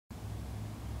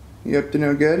You up to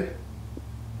no good?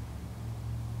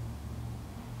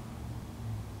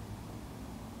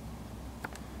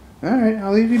 Alright,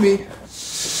 I'll leave you be.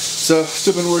 So,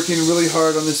 still been working really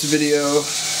hard on this video.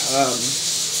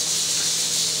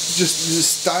 Just the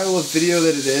style of video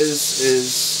that it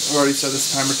is I've already said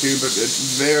this time or two, but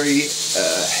it's very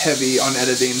heavy on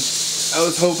editing. I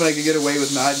was hoping I could get away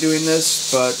with not doing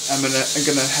this, but I'm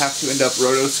gonna have to end up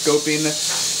rotoscoping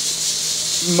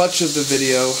much of the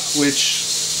video, which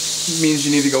means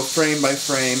you need to go frame by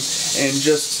frame, and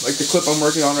just like the clip I'm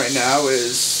working on right now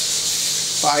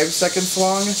is 5 seconds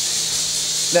long.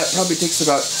 That probably takes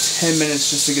about 10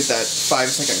 minutes just to get that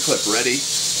 5-second clip ready.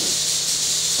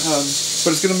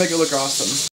 But it's gonna make it look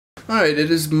awesome. Alright,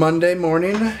 it is Monday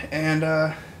morning,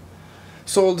 and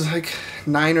sold like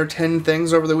 9 or 10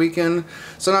 things over the weekend,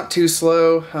 so not too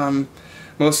slow.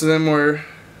 Most of them were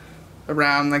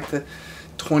around like the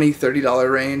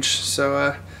 $20–$30 range, so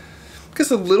I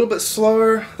guess a little bit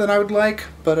slower than I would like,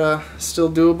 but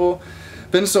still doable.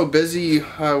 Been so busy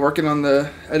working on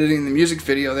editing the music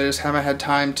video that I just haven't had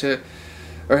time to,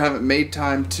 or haven't made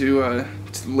time to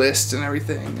list and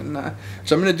everything, and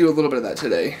so I'm going to do a little bit of that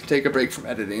today, take a break from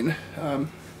editing.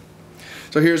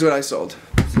 So here's what I sold.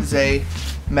 This is a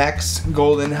Max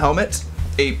Golden helmet,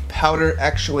 a powder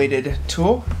actuated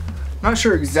tool. Not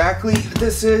sure exactly what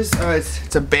this is.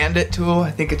 It's a bandit tool.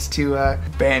 I think it's to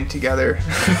band together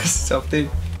something.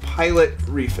 Pilot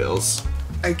refills.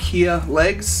 IKEA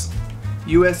legs.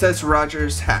 USS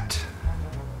Rogers hat.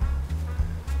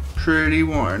 Pretty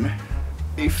worn.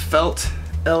 A felt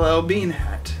LL Bean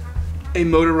hat. A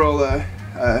Motorola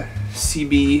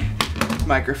CB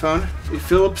microphone. A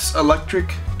Philips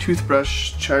electric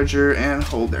toothbrush charger and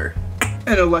holder.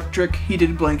 An electric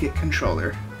heated blanket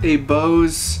controller. A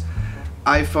Bose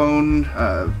iPhone,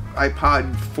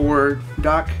 iPod 4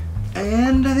 dock,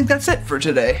 and I think that's it for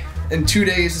today. In 2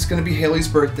 days, it's gonna be Haley's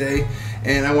birthday,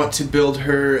 and I want to build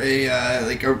her a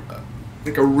like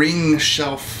a ring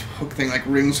shelf hook thing, like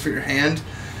rings for your hand.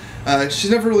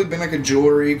 She's never really been like a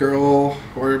jewelry girl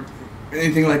or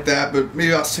anything like that, but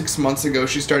maybe about 6 months ago,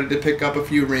 she started to pick up a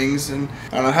few rings, and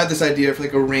I don't know, I had this idea for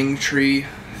like a ring tree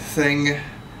thing.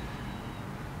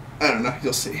 I don't know,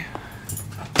 you'll see.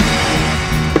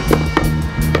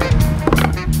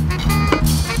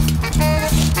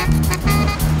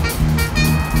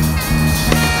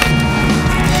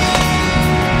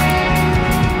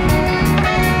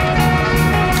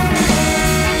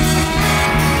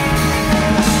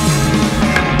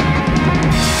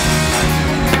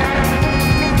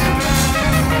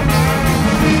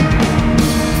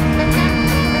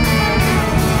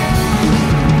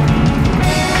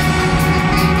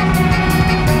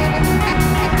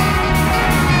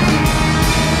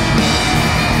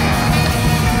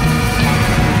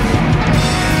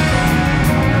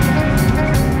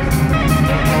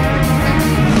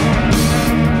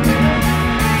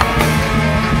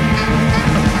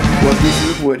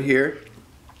 Pieces of wood here.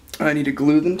 I need to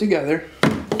glue them together.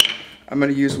 I'm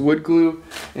going to use wood glue,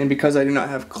 and because I do not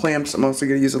have clamps, I'm also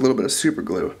going to use a little bit of super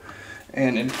glue.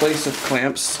 And in place of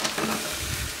clamps,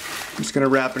 I'm just going to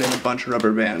wrap it in a bunch of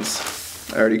rubber bands.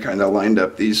 I already kind of lined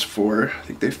up these 4. I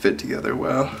think they fit together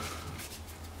well.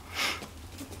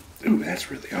 Ooh,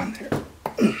 that's really on there.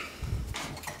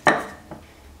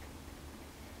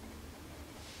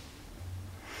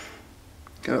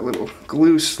 Got a little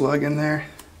glue slug in there.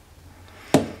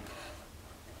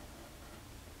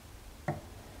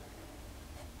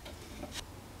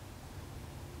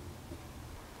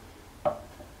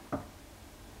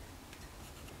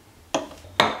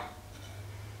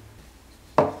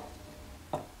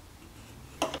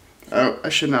 Oh, I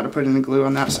should not have put any glue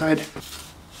on that side.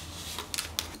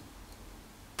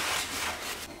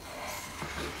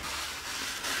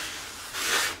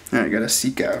 Alright, gotta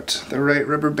seek out the right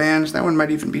rubber bands. That one might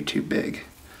even be too big.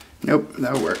 Nope,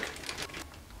 that'll work.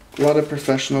 A lot of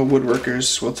professional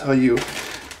woodworkers will tell you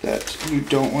that you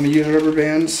don't want to use rubber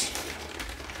bands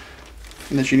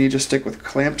and that you need to stick with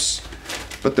clamps,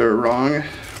 but they're wrong.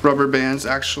 Rubber bands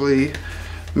actually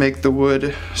make the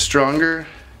wood stronger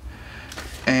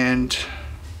and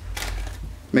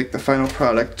make the final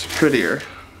product prettier.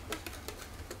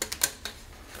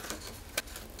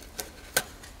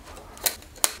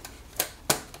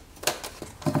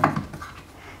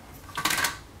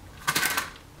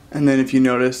 And then if you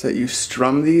notice that you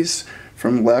strum these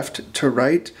from left to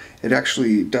right, it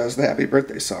actually does the happy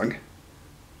birthday song.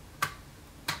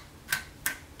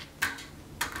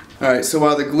 Alright, so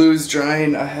while the glue's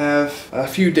drying, I have a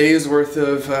few days worth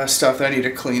of stuff that I need to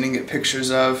clean and get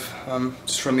pictures of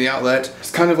just from the outlet.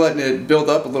 Just kind of letting it build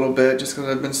up a little bit just because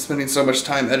I've been spending so much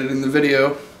time editing the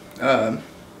video.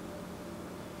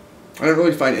 I don't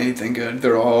really find anything good.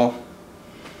 They're all,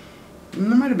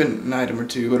 there might have been an item or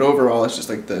two, but overall it's just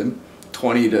like the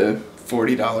 $20 to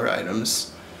 $40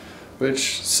 items,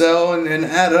 which sell and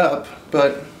add up,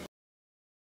 but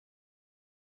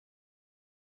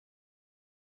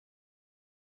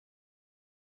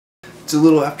it's a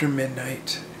little after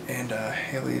midnight, and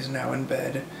Haley is now in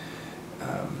bed.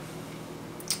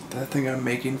 That thing I'm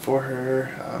making for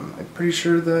her, I'm pretty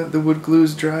sure the wood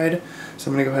glue's dried, so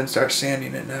I'm going to go ahead and start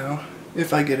sanding it now.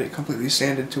 If I get it completely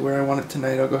sanded to where I want it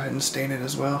tonight, I'll go ahead and stain it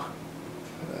as well.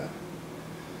 But,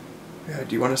 yeah,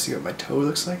 do you want to see what my toe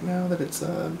looks like now that it's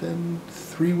been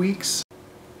 3 weeks?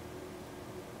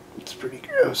 It's pretty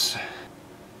gross.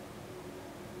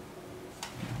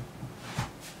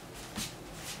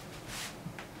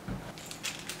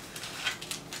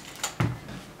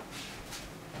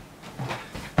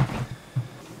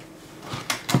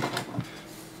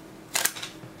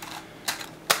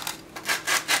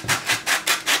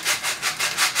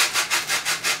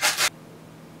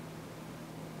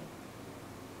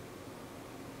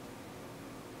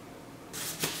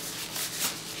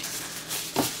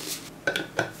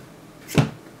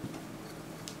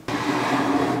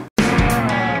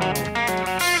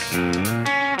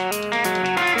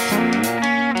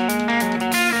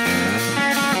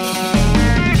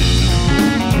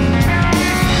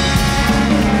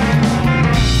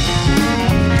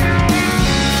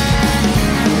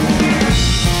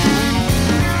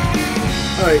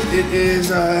 Alright, it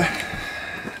is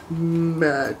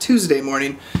Tuesday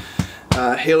morning.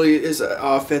 Haley is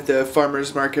off at the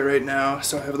farmer's market right now,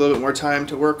 so I have a little bit more time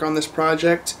to work on this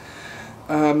project.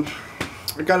 I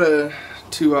gotta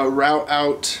route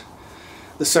out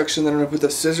the section that I'm gonna put the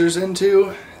scissors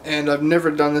into, and I've never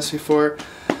done this before,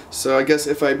 so I guess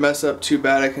if I mess up too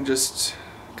bad I can just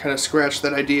kind of scratch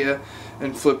that idea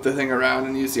and flip the thing around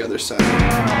and use the other side.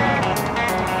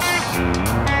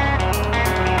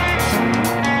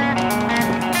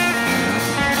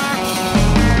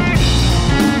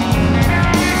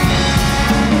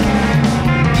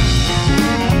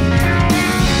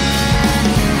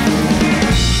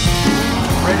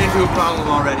 A problem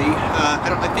already.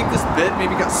 I think this bit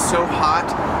maybe got so hot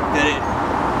that it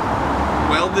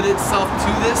welded itself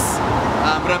to this,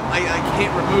 but I can't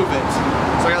remove it.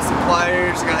 So I got some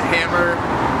pliers, I got a hammer,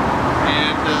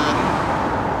 and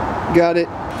got it.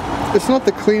 It's not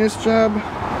the cleanest job.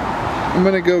 I'm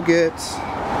gonna go get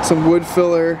some wood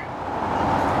filler,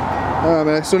 and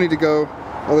I still need to go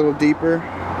a little deeper.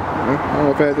 I don't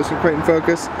know if I have this quite in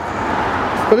focus,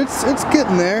 but it's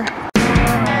getting there.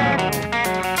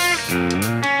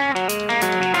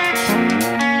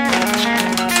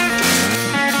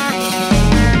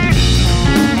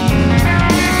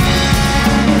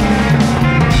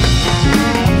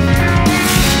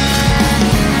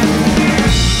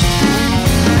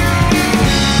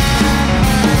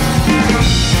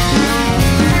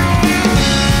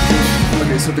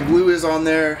 So the glue is on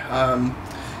there.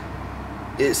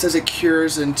 It says it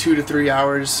cures in 2 to 3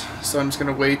 hours, so I'm just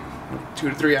gonna wait 2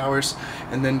 to 3 hours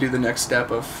and then do the next step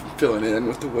of filling it in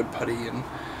with the wood putty and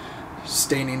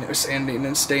staining or sanding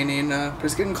and staining. But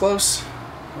it's getting close.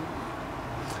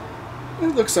 It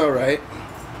looks alright.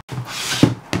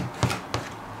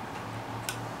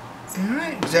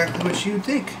 Alright, exactly what you'd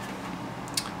think.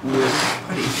 Wood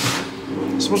putty.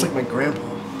 It smells like my grandpa.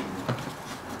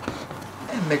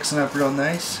 And mixing up real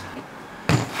nice.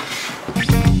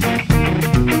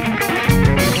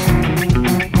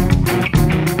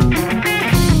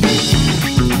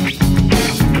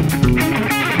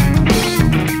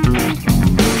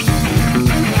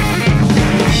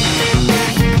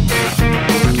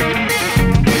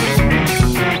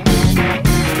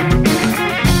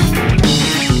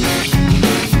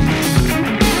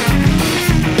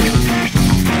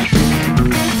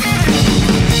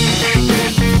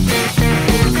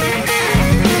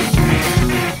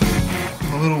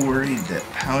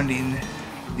 Pounding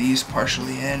these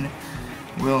partially in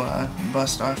will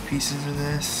bust off pieces of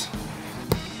this.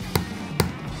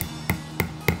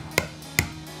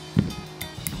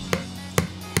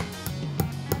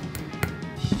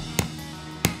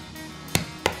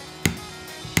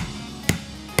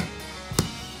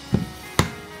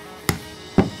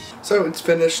 So it's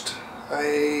finished.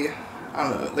 I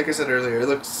don't know, like I said earlier, it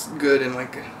looks good in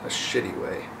like a shitty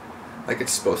way. Like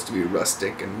it's supposed to be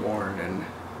rustic and worn, and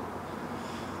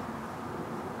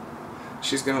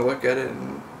she's gonna look at it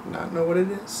and not know what it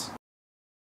is.